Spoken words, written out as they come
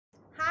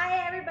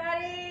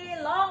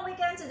everybody, long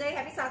weekend today.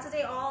 Happy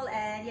Saturday all,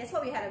 and yes,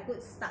 hope you had a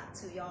good start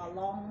to your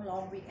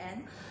long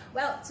weekend.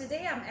 Well,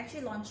 today I'm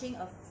actually launching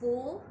a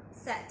full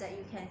set that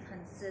you can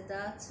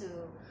consider to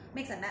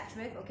mix and match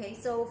with. Okay,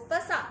 so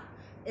first up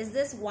is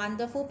this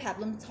wonderful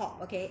peplum top.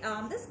 Okay,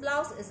 this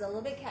blouse is a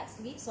little bit cat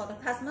sleeve, so the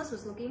customers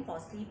who's looking for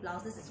a sleeve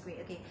blouse, this is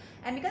great. Okay,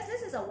 and because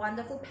this is a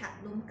wonderful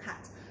peplum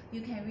cut,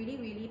 you can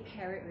really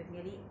pair it with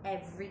nearly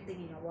everything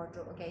in your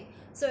wardrobe. Okay,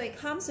 so it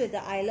comes with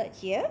the eyelet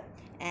here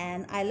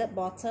and eyelet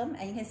bottom,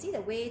 and you can see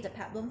the way the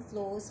peplum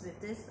flows with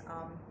this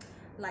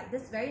like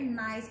this very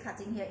nice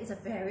cutting here. It's a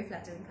very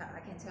flattering cut, I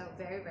can tell,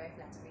 very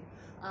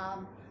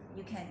flattering.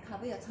 You can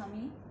cover your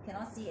tummy,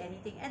 cannot see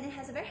anything, and it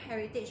has a very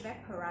heritage, very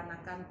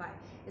Peranakan vibe.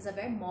 It's a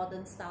very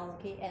modern style.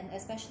 Okay, and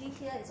especially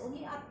here, it's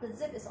only up, the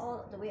zip is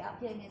all the way up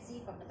here. You can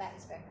see from the back,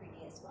 it's very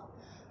pretty as well.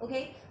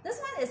 Okay, this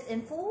one is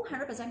in full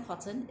 100%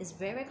 cotton. It's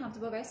very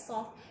comfortable, very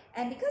soft,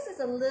 and because it's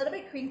a little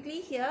bit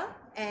crinkly here,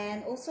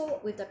 and also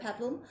with the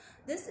peplum,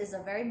 this is a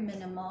very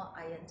minimal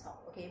iron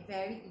top. Okay,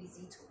 very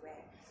easy to wear.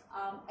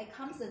 It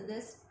comes in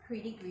this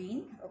pretty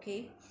green.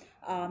 Okay,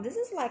 this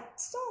is like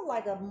sort of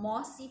like a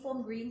more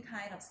seafoam green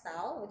kind of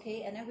style.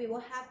 Okay, and then we will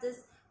have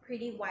this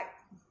pretty white.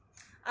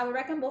 I would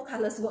reckon both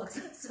colors works,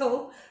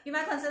 so you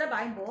might consider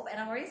buying both. And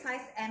I'm wearing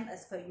size M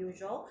as per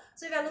usual.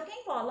 So if you're looking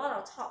for a lot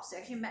of tops to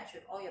actually match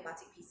with all your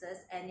batik pieces,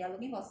 and you're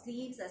looking for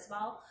sleeves as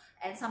well,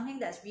 and something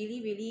that's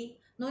really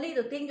no need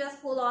to think,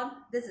 just pull on,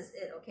 this is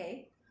it.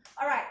 Okay,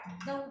 all right.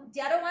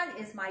 The other one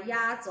is my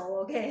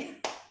yazou. Okay.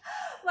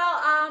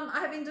 Well, I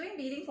have been doing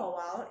beading for a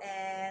while,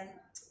 and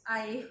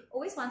I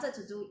always wanted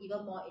to do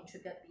even more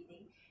intricate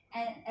beading.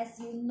 And as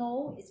you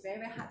know, it's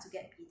very hard to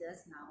get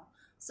beaders now.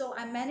 So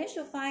I managed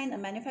to find a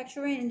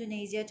manufacturer in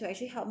Indonesia to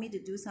actually help me to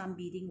do some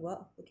beading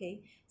work.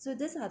 Okay, so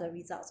these are the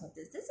results of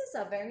this. This is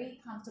a very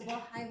comfortable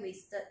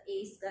high-waisted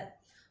A skirt.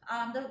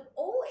 The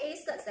old A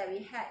skirts that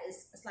we had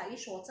is slightly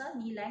shorter,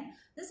 knee length.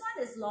 This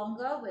one is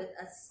longer with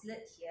a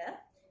slit here.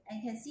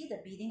 And you can see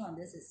the beading on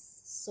this is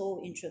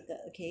so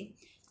intricate. Okay,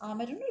 I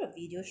don't know if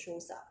the video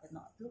shows up or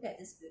not. Look at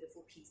this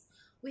beautiful piece.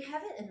 We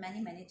have it in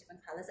many different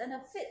colors, and the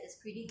fit is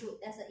pretty good.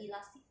 There's an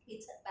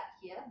elasticated back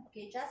here,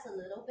 okay, just a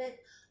little bit,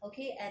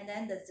 okay, and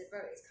then the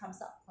zipper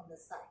comes up from the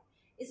side.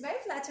 It's very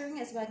flattering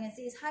as well. You can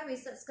see it's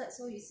high-waisted skirt,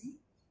 so you see,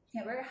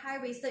 you can wear it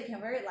high-waisted, you can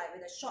wear it like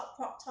with a short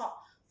crop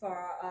top for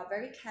a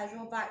very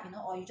casual vibe, you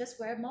know, or you just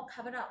wear it more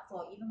covered up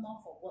for even more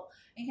for work.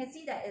 And you can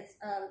see that it's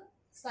a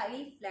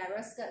slightly flare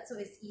skirt, so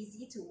it's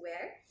easy to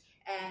wear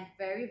and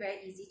very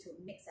easy to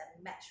mix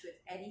and match with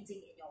anything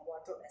in your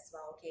wardrobe as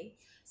well. Okay,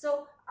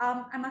 so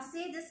I must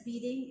say this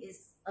beading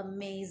is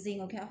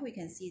amazing. Okay, I hope you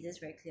can see this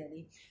very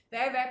clearly.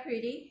 Very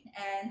pretty,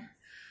 and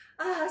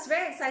I was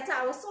very excited.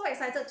 I was so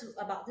excited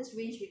about this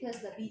range because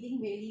the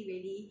beading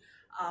really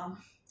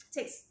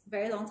takes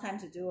very long time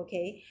to do.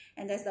 Okay,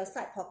 and there's the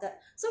side pocket,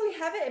 so we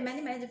have it in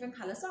many different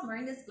colors. So I'm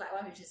wearing this black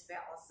one, which is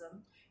very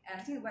awesome, and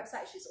I think the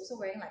website she's also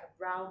wearing like a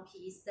brown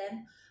piece.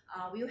 Then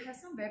we will have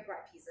some very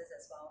bright pieces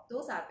as well.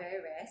 Those are very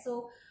rare.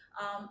 So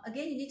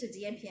again, you need to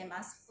DM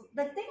us.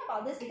 The thing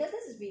about this, because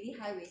this is really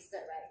high-waisted,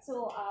 right?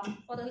 So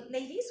for the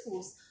ladies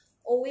who's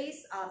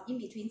always in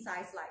between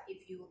size, like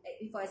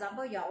if for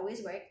example you're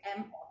always wearing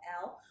M or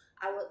L,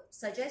 I would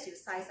suggest you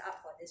size up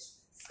for this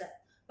skirt.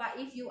 But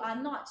if you are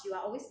not, you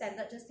are always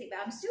standard, just take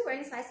back. I'm still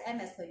wearing size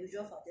M as per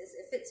usual for this.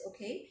 It fits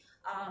okay.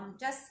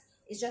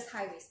 It's just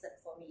high-waisted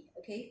for me,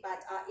 okay? But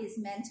it's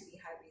meant to be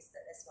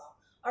high-waisted as well.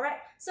 All right,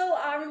 so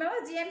remember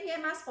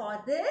DM us for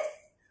this,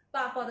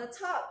 but for the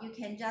top, you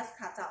can just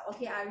cut out.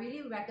 Okay, I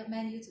really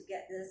recommend you to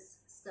get this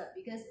skirt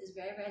because it's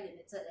very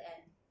limited,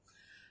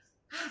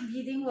 and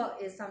beading work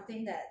is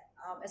something that,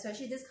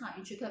 especially this kind of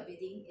intricate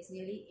beading, is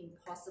nearly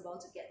impossible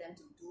to get them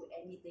to do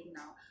anything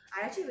now.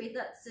 I actually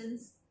waited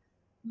since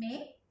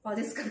May for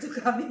this skirt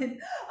to come in.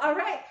 All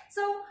right,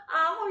 so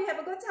hope you have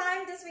a good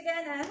time this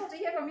weekend, and hope to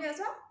hear from you as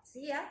well.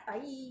 See ya,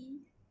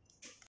 bye.